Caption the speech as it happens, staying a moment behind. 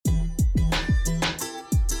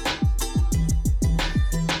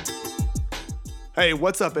Hey,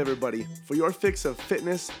 what's up, everybody? For your fix of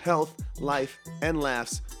fitness, health, life, and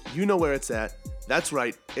laughs, you know where it's at. That's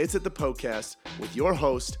right, it's at the podcast with your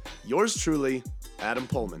host, yours truly, Adam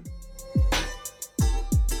Pullman.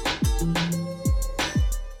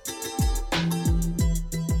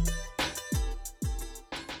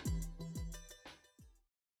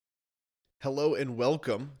 Hello and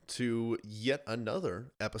welcome to yet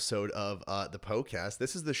another episode of the podcast.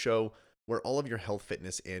 This is the show where all of your health,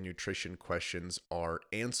 fitness, and nutrition questions are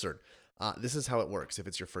answered. This is how it works if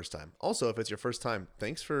it's your first time. Also, if it's your first time,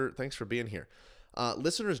 thanks for being here.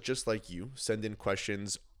 Listeners just like you send in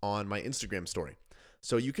questions on my Instagram story.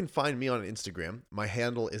 So you can find me on Instagram. My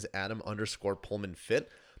handle is Adam_PullmanFit.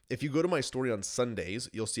 If you go to my story on Sundays,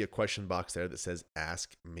 you'll see a question box there that says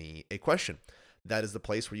Ask Me a Question. That is the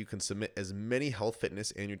place where you can submit as many health, fitness,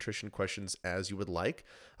 and nutrition questions as you would like,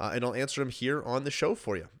 and I'll answer them here on the show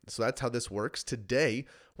for you. So that's how this works. Today,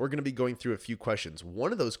 we're going to be going through a few questions.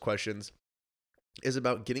 One of those questions is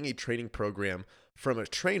about getting a training program from a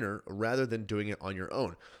trainer rather than doing it on your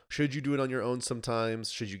own. Should you do it on your own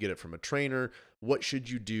sometimes? Should you get it from a trainer? What should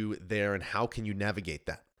you do there, and how can you navigate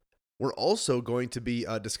that? We're also going to be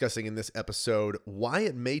discussing in this episode why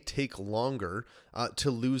it may take longer to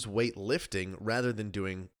lose weight lifting rather than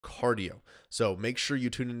doing cardio. So make sure you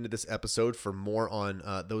tune into this episode for more on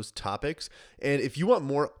those topics. And if you want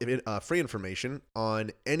more free information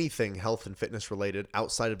on anything health and fitness related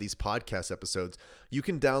outside of these podcast episodes, you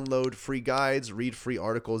can download free guides, read free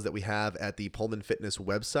articles that we have at the Pullman Fitness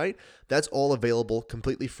website. That's all available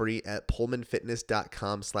completely free at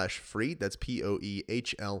pullmanfitness.com/free. That's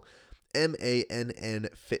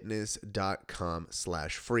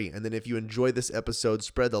POEHLMANNfitness.com/free. And then if you enjoy this episode,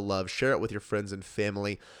 spread the love, share it with your friends and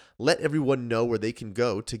family. Let everyone know where they can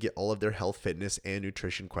go to get all of their health, fitness, and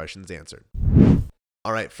nutrition questions answered.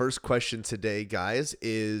 All right, first question today, guys,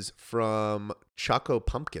 is from Choco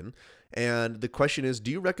Pumpkin. And the question is,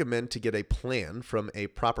 do you recommend to get a plan from a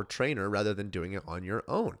proper trainer rather than doing it on your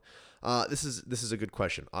own? This is a good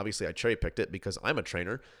question. Obviously, I cherry picked it because I'm a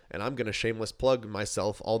trainer, and I'm going to shameless plug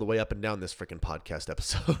myself all the way up and down this freaking podcast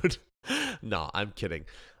episode. No, I'm kidding.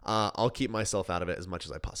 I'll keep myself out of it as much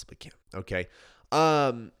as I possibly can. Okay.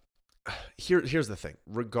 Here's the thing.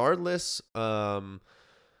 Regardless,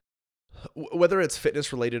 whether it's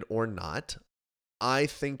fitness related or not, I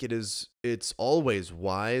think it's always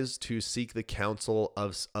wise to seek the counsel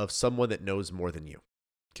of someone that knows more than you.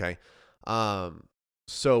 Okay.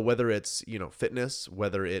 So whether it's, fitness,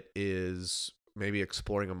 whether it is maybe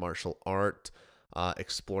exploring a martial art,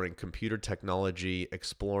 exploring computer technology,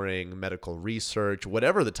 exploring medical research,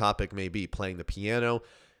 whatever the topic may be, playing the piano,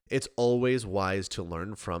 it's always wise to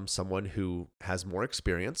learn from someone who has more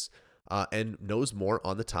experience and knows more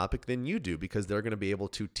on the topic than you do, because they're going to be able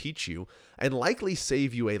to teach you and likely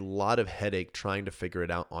save you a lot of headache trying to figure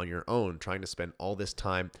it out on your own, trying to spend all this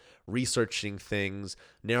time researching things,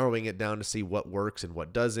 narrowing it down to see what works and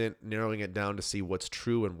what doesn't, narrowing it down to see what's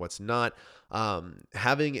true and what's not.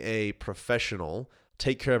 Having a professional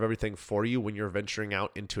take care of everything for you when you're venturing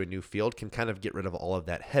out into a new field can kind of get rid of all of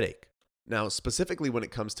that headache. Now, specifically when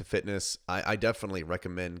it comes to fitness, I definitely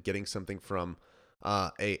recommend getting something from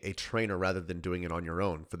a trainer rather than doing it on your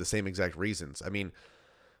own for the same exact reasons. I mean,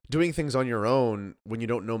 doing things on your own when you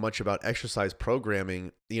don't know much about exercise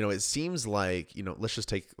programming, it seems like, let's just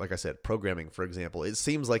take, like I said, programming, for example. It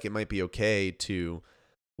seems like it might be okay to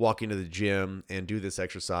walk into the gym and do this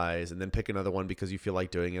exercise and then pick another one because you feel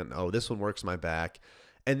like doing it. Oh, this one works my back.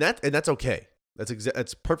 And that's okay.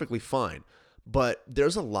 That's perfectly fine. But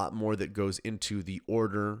there's a lot more that goes into the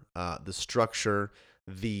order, the structure,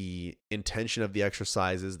 the intention of the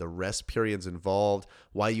exercises, the rest periods involved,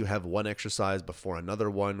 why you have one exercise before another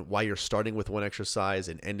one, why you're starting with one exercise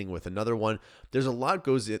and ending with another one. There's a lot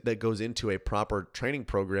that goes into a proper training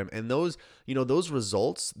program, and those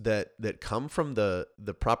results that come from the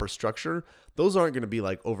proper structure, those aren't going to be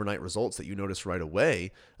like overnight results that you notice right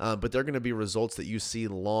away, but they're going to be results that you see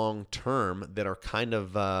long term that are kind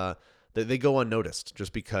of they go unnoticed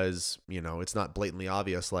just because it's not blatantly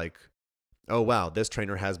obvious, like, oh, wow, this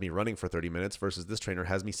trainer has me running for 30 minutes versus this trainer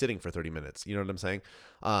has me sitting for 30 minutes. You know what I'm saying?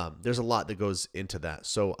 There's a lot that goes into that.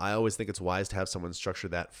 So I always think it's wise to have someone structure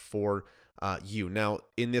that for you. Now,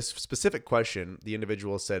 in this specific question, the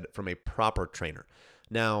individual said from a proper trainer.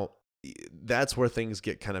 Now, that's where things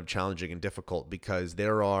get kind of challenging and difficult because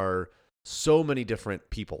there are so many different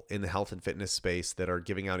people in the health and fitness space that are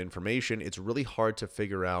giving out information. It's really hard to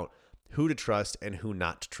figure out who to trust and who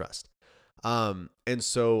not to trust. And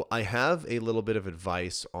so I have a little bit of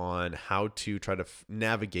advice on how to try to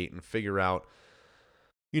navigate and figure out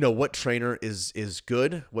what trainer is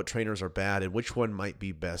good, what trainers are bad, and which one might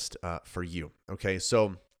be best for you. Okay,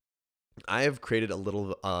 so I have created a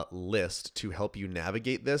little list to help you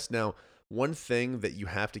navigate this. Now, one thing that you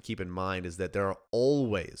have to keep in mind is that there are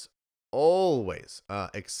always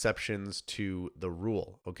exceptions to the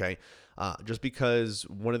rule. Okay, just because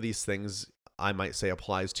one of these things I might say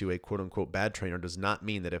applies to a quote unquote bad trainer does not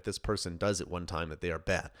mean that if this person does it one time that they are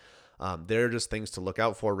bad. There are just things to look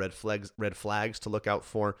out for, red flags to look out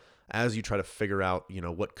for as you try to figure out,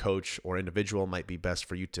 what coach or individual might be best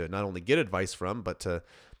for you to not only get advice from, but to,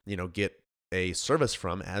 get a service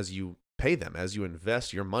from as you pay them, as you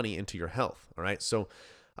invest your money into your health. All right. So,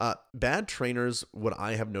 bad trainers, what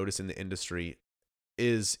I have noticed in the industry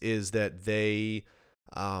is that they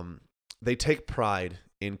take pride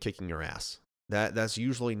in kicking your ass. That's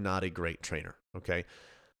usually not a great trainer. Okay.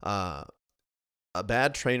 Uh, a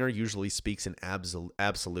bad trainer usually speaks in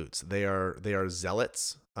absolutes. They are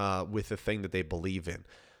zealots with the thing that they believe in.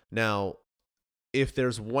 Now, if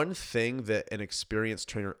there's one thing that an experienced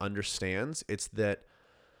trainer understands, it's that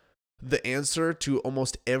the answer to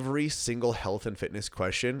almost every single health and fitness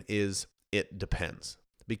question is it depends,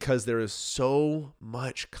 because there is so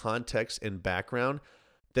much context and background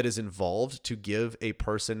that is involved to give a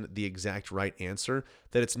person the exact right answer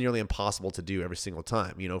that it's nearly impossible to do every single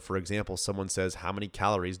time. For example, someone says, how many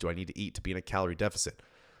calories do I need to eat to be in a calorie deficit?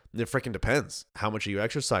 And it freaking depends. How much are you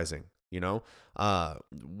exercising?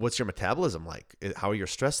 What's your metabolism like? How are your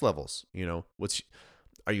stress levels?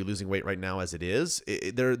 Are you losing weight right now as it is?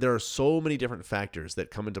 There are so many different factors that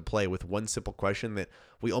come into play with one simple question that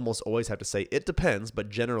we almost always have to say, it depends, but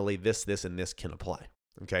generally this, and this can apply.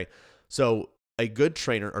 Okay. So a bad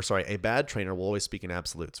trainer will always speak in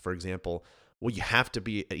absolutes. For example, well, you have to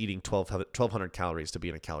be eating 1,200 calories to be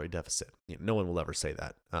in a calorie deficit. No one will ever say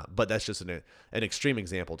that. But that's just an extreme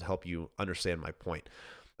example to help you understand my point.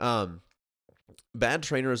 Bad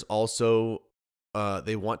trainers also,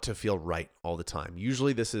 they want to feel right all the time.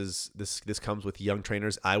 Usually this comes with young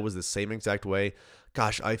trainers. I was the same exact way.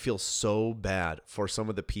 Gosh, I feel so bad for some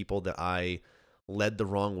of the people that I led the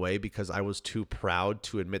wrong way because I was too proud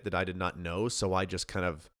to admit that I did not know. So I just kind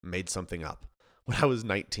of made something up. When I was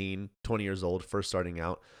 19, 20 years old, first starting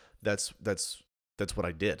out, that's what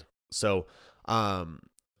I did. So,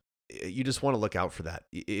 you just want to look out for that.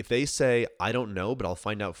 If they say, I don't know, but I'll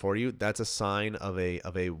find out for you, that's a sign of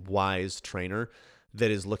a wise trainer that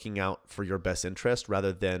is looking out for your best interest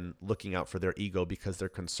rather than looking out for their ego because they're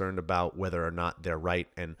concerned about whether or not they're right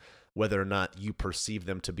and whether or not you perceive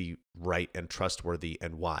them to be right and trustworthy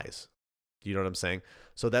and wise. You know what I'm saying?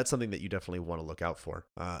 So that's something that you definitely want to look out for.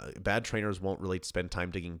 Bad trainers won't really spend time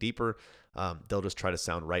digging deeper. They'll just try to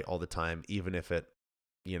sound right all the time, even if they're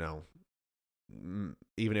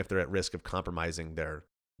at risk of compromising their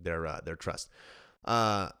trust.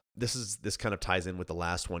 This kind of ties in with the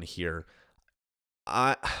last one here.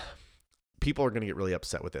 People are going to get really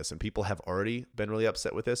upset with this, and people have already been really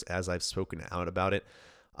upset with this as I've spoken out about it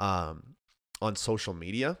on social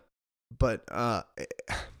media. But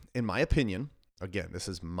in my opinion, again, this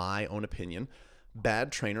is my own opinion,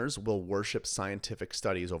 bad trainers will worship scientific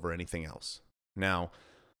studies over anything else. Now,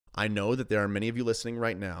 I know that there are many of you listening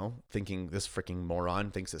right now thinking this freaking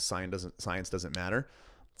moron thinks that science doesn't matter.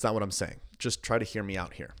 It's not what I'm saying. Just try to hear me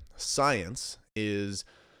out here. Science is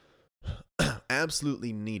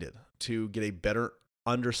absolutely needed to get a better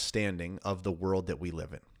understanding of the world that we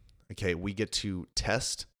live in. Okay, we get to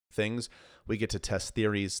test things. We get to test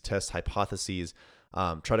theories, test hypotheses,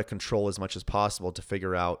 try to control as much as possible to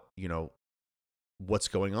figure out, what's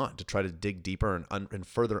going on, to try to dig deeper and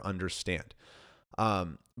further understand.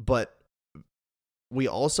 But we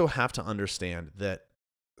also have to understand that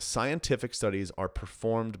scientific studies are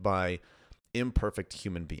performed by imperfect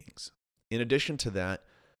human beings. In addition to that,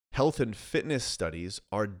 health and fitness studies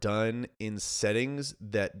are done in settings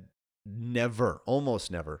that almost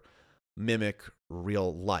never mimic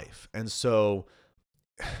real life. And so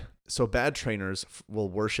bad trainers will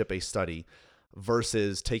worship a study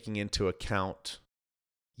versus taking into account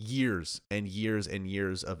years and years and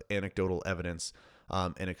years of anecdotal evidence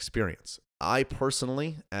and experience. I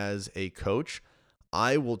personally, as a coach,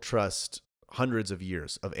 I will trust hundreds of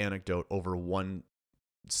years of anecdote over one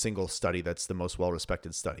single study that's the most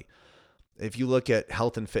well-respected study. If you look at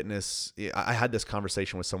health and fitness, I had this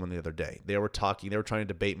conversation with someone the other day. They were trying to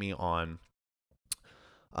debate me on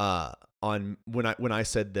when I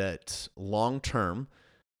said that long-term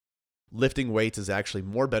lifting weights is actually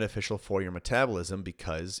more beneficial for your metabolism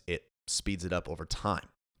because it speeds it up over time.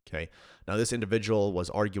 Okay. Now this individual was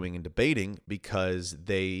arguing and debating because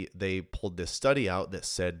they pulled this study out that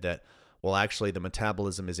said that, Well, actually, the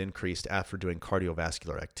metabolism is increased after doing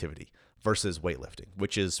cardiovascular activity versus weightlifting,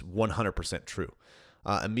 which is 100% true.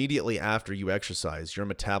 Immediately after you exercise, your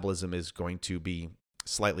metabolism is going to be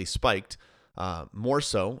slightly spiked, more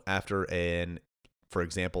so after for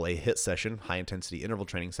example, a HIIT session, high intensity interval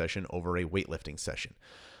training session, over a weightlifting session.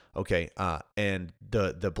 Okay, and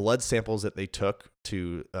the blood samples that they took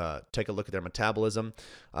to take a look at their metabolism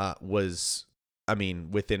was, I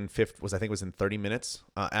mean, within I think it was in 30 minutes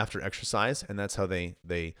after exercise, and that's how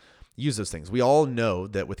they use those things. We all know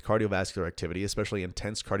that with cardiovascular activity, especially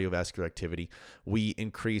intense cardiovascular activity, we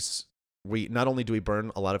not only do we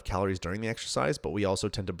burn a lot of calories during the exercise, but we also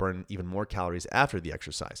tend to burn even more calories after the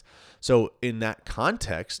exercise. So in that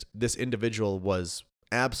context, this individual was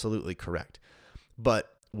absolutely correct.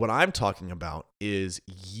 But what I'm talking about is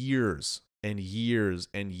years and years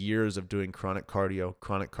and years of doing chronic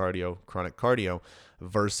cardio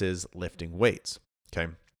versus lifting weights.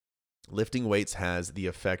 Okay. Lifting weights has the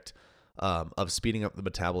effect of speeding up the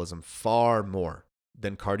metabolism far more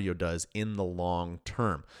than cardio does in the long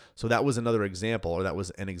term. So that was another example, or that was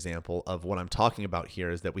an example of what I'm talking about here,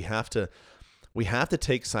 is that we have to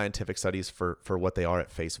take scientific studies for what they are at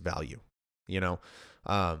face value, you know?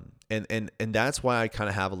 And that's why I kind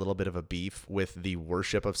of have a little bit of a beef with the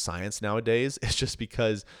worship of science nowadays. It's just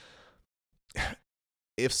because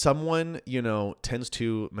if someone, tends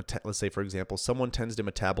to, let's say, for example, someone tends to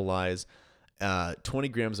metabolize 20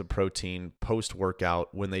 grams of protein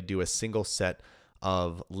post-workout when they do a single set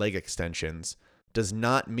of leg extensions, does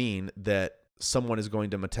not mean that someone is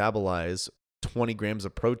going to metabolize 20 grams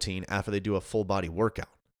of protein after they do a full body workout.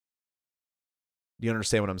 Do you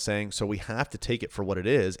understand what I'm saying? So we have to take it for what it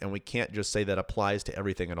is, and we can't just say that applies to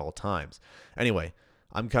everything at all times. Anyway,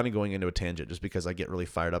 I'm kind of going into a tangent just because I get really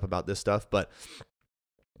fired up about this stuff, but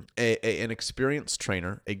an experienced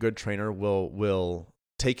trainer, a good trainer will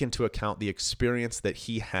take into account the experience that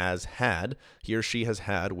he or she has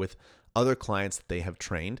had with other clients that they have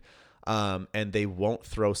trained, and they won't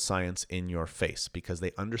throw science in your face because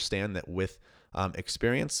they understand that with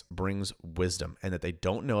experience brings wisdom, and that they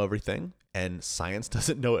don't know everything, and science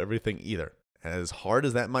doesn't know everything either. As hard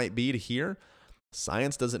as that might be to hear,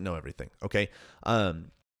 science doesn't know everything. Okay.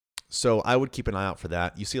 So I would keep an eye out for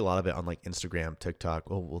that. You see a lot of it on like Instagram, TikTok.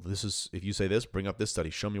 Oh, well, if you say this, bring up this study.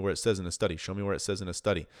 Show me where it says in a study. Show me where it says in a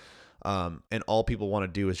study. And all people want to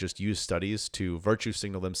do is just use studies to virtue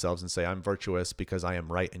signal themselves and say, I'm virtuous because I am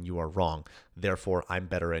right and you are wrong. Therefore, I'm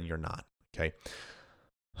better and you're not. Okay.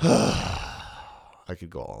 I could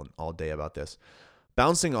go all day about this.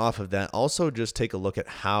 Bouncing off of that, also just take a look at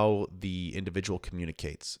how the individual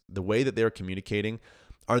communicates. The way that they're communicating,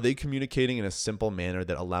 are they communicating in a simple manner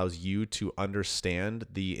that allows you to understand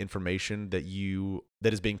the information that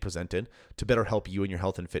is being presented to better help you in your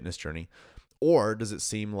health and fitness journey? Or does it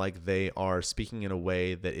seem like they are speaking in a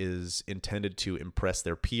way that is intended to impress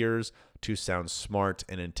their peers, to sound smart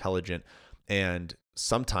and intelligent, and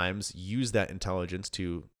sometimes use that intelligence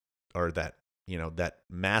that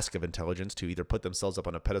mask of intelligence to either put themselves up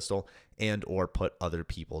on a pedestal and or put other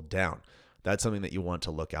people down? That's something that you want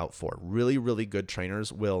to look out for. Really, really good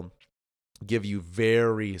trainers will give you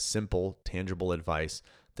very simple, tangible advice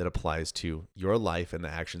that applies to your life and the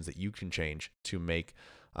actions that you can change to make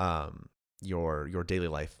your daily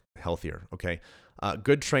life healthier. Okay.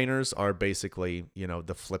 Good trainers are basically,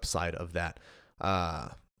 the flip side of that.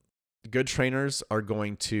 Good trainers are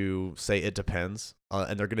going to say it depends,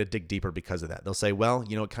 and they're going to dig deeper because of that. They'll say, well,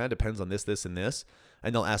 it kind of depends on this, this, and this,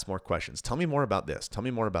 and they'll ask more questions. Tell me more about this. Tell me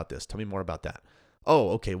more about this. Tell me more about that. Oh,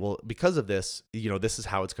 okay. Well, because of this, this is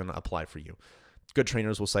how it's going to apply for you. Good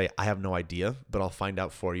trainers will say, I have no idea, but I'll find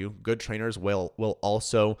out for you. Good trainers will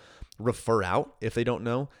also refer out if they don't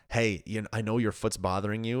know. Hey, I know your foot's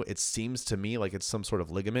bothering you. It seems to me like it's some sort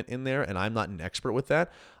of ligament in there, and I'm not an expert with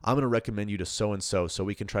that. I'm going to recommend you to so-and-so so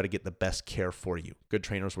we can try to get the best care for you. Good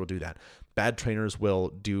trainers will do that. Bad trainers will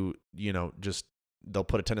do, they'll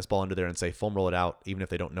put a tennis ball under there and say, foam roll it out, even if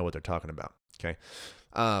they don't know what they're talking about. Okay.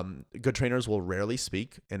 Good trainers will rarely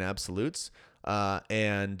speak in absolutes.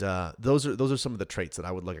 And those are some of the traits that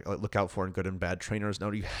I would look out for in good and bad trainers.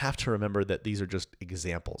 Now, you have to remember that these are just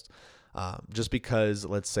examples. Just because,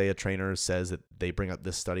 let's say, a trainer says that they bring up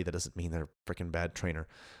this study, that doesn't mean they're a freaking bad trainer.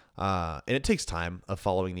 And it takes time of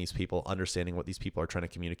following these people, understanding what these people are trying to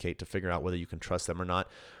communicate to figure out whether you can trust them or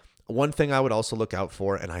not. One thing I would also look out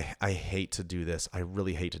for, and I hate to do this, I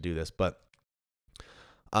really hate to do this, but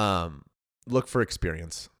look for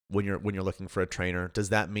experience. When you're looking for a trainer, does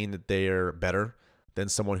that mean that they're better than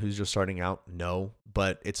someone who's just starting out? No,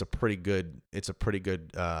 but it's a pretty good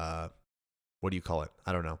what do you call it?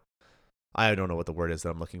 I don't know. I don't know what the word is that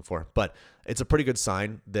I'm looking for, but it's a pretty good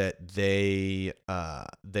sign that they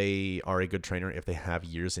are a good trainer if they have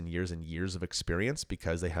years and years and years of experience,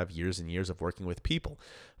 because they have years and years of working with people,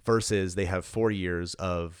 versus they have 4 years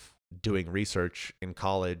of doing research in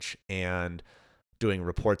college and doing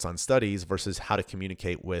reports on studies versus how to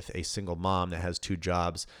communicate with a single mom that has 2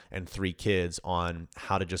 jobs and 3 kids on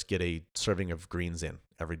how to just get a serving of greens in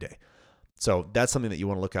every day. So that's something that you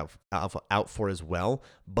want to look out for as well.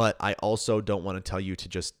 But I also don't want to tell you to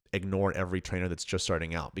just ignore every trainer that's just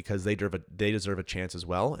starting out, because they deserve a chance as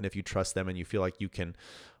well. And if you trust them and you feel like you can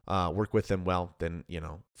work with them well, then,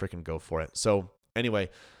 freaking go for it. So anyway,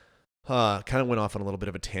 kind of went off on a little bit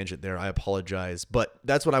of a tangent there. I apologize, but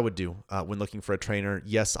that's what I would do when looking for a trainer.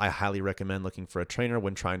 Yes, I highly recommend looking for a trainer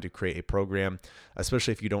when trying to create a program,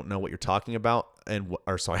 especially if you don't know what you're talking about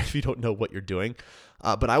if you don't know what you're doing.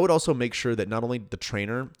 But I would also make sure that not only the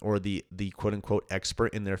trainer or the quote unquote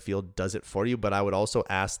expert in their field does it for you, but I would also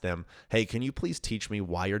ask them, hey, can you please teach me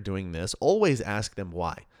why you're doing this? Always ask them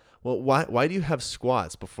why. Well, why do you have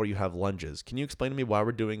squats before you have lunges? Can you explain to me why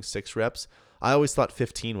we're doing 6 reps? I always thought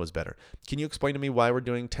 15 was better. Can you explain to me why we're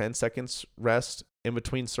doing 10 seconds rest in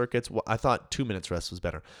between circuits? Well, I thought 2 minutes rest was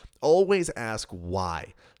better. Always ask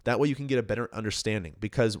why. That way you can get a better understanding,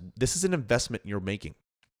 because this is an investment you're making.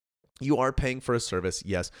 You are paying for a service,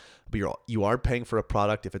 yes, but you are paying for a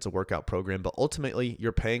product if it's a workout program, but ultimately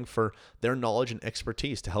you're paying for their knowledge and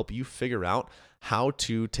expertise to help you figure out how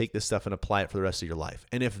to take this stuff and apply it for the rest of your life.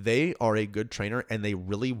 And if they are a good trainer and they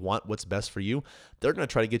really want what's best for you, they're going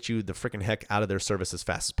to try to get you the freaking heck out of their service as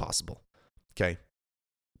fast as possible, okay?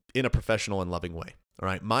 In a professional and loving way, all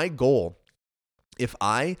right? My goal, if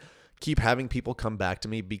I keep having people come back to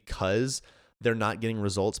me because they're not getting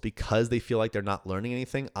results, because they feel like they're not learning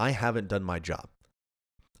anything, I haven't done my job.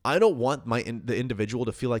 I don't want the individual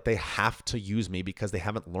to feel like they have to use me because they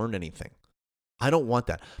haven't learned anything. I don't want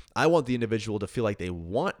that. I want the individual to feel like they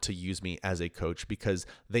want to use me as a coach because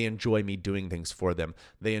they enjoy me doing things for them.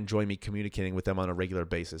 They enjoy me communicating with them on a regular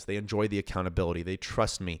basis. They enjoy the accountability. They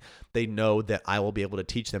trust me. They know that I will be able to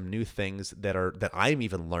teach them new things that I'm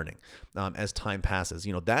even learning as time passes.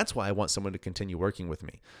 That's why I want someone to continue working with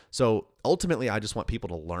me. So ultimately, I just want people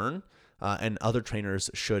to learn. And other trainers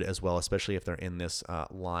should as well, especially if they're in this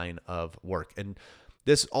line of work. And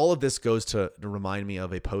all of this goes to remind me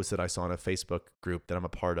of a post that I saw in a Facebook group that I'm a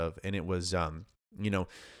part of. And it was,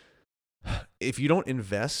 if you don't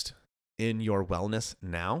invest in your wellness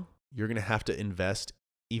now, you're going to have to invest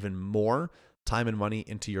even more time and money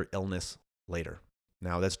into your illness later.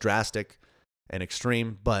 Now, that's drastic and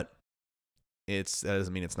extreme, but that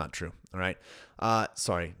doesn't mean it's not true. All right.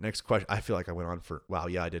 Sorry. Next question. I feel like I went on for, wow.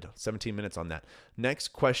 Yeah, I did 17 minutes on that. Next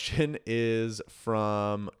question is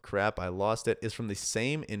from I lost it. Is from the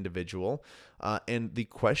same individual. And the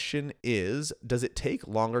question is, does it take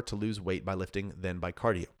longer to lose weight by lifting than by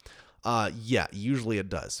cardio? Yeah, usually it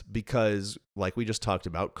does, because like we just talked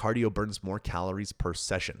about, cardio burns more calories per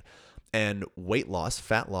session. And weight loss,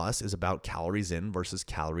 fat loss, is about calories in versus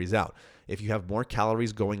calories out. If you have more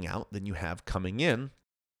calories going out than you have coming in,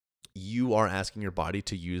 you are asking your body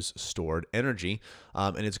to use stored energy,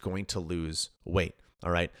 and it's going to lose weight.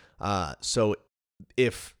 All right. So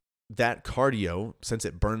if that cardio, since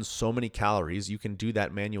it burns so many calories, you can do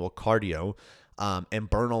that manual cardio and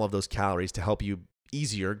burn all of those calories to help you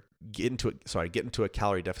get into a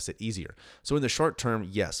calorie deficit easier. So in the short term,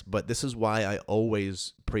 yes, but this is why I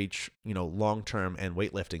always preach, long-term and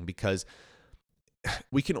weightlifting, because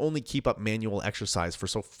we can only keep up manual exercise for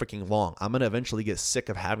so freaking long. I'm going to eventually get sick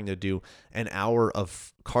of having to do an hour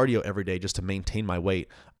of cardio every day just to maintain my weight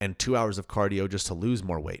and 2 hours of cardio just to lose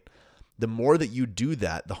more weight. The more that you do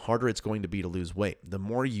that, the harder it's going to be to lose weight. The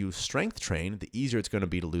more you strength train, the easier it's going to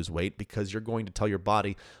be to lose weight, because you're going to tell your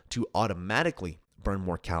body to automatically burn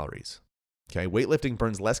more calories. Okay, weightlifting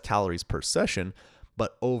burns less calories per session,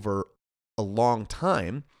 but over a long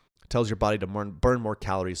time tells your body to burn more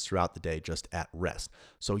calories throughout the day just at rest.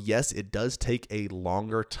 So yes, it does take a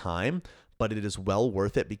longer time, but it is well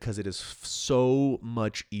worth it because it is so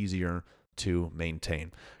much easier to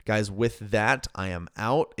maintain. Guys, with that, I am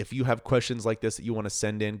out. If you have questions like this that you want to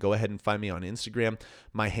send in, go ahead and find me on Instagram.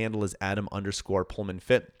 My handle is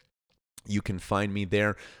Adam_PullmanFit. You can find me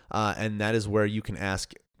there, and that is where you can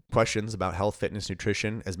ask questions about health, fitness,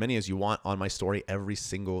 nutrition, as many as you want, on my story every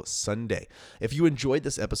single Sunday. If you enjoyed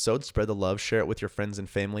this episode, spread the love, share it with your friends and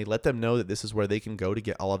family. Let them know that this is where they can go to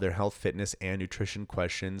get all of their health, fitness, and nutrition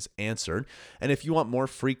questions answered. And if you want more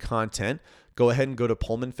free content, go ahead and go to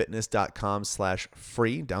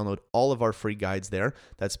pullmanfitness.com/free. Download all of our free guides there.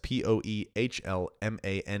 That's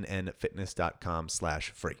POEHLMANN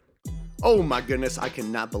fitness.com/free. Oh my goodness, I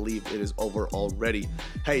cannot believe it is over already.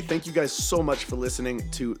 Hey, thank you guys so much for listening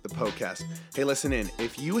to the podcast. Hey, listen in.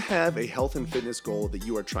 If you have a health and fitness goal that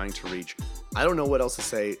you are trying to reach, I don't know what else to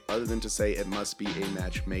say other than to say it must be a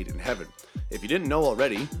match made in heaven. If you didn't know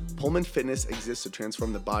already, Pullman Fitness exists to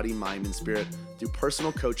transform the body, mind, and spirit through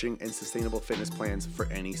personal coaching and sustainable fitness plans for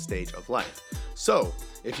any stage of life. So,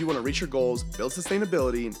 if you want to reach your goals, build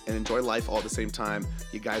sustainability, and enjoy life all at the same time,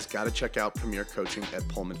 you guys got to check out Premier Coaching at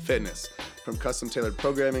Pullman Fitness. From custom-tailored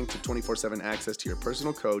programming to 24/7 access to your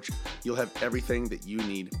personal coach, you'll have everything that you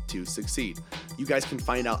need to succeed. You guys can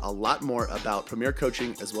find out a lot more about Premier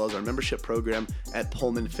Coaching as well as our membership program at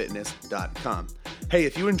pullmanfitness.com. Hey,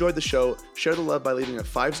 if you enjoyed the show, share the love by leaving a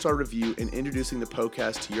 5-star review and introducing the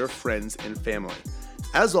podcast to your friends and family.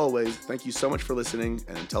 As always, thank you so much for listening,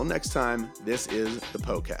 and until next time, this is the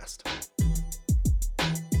podcast.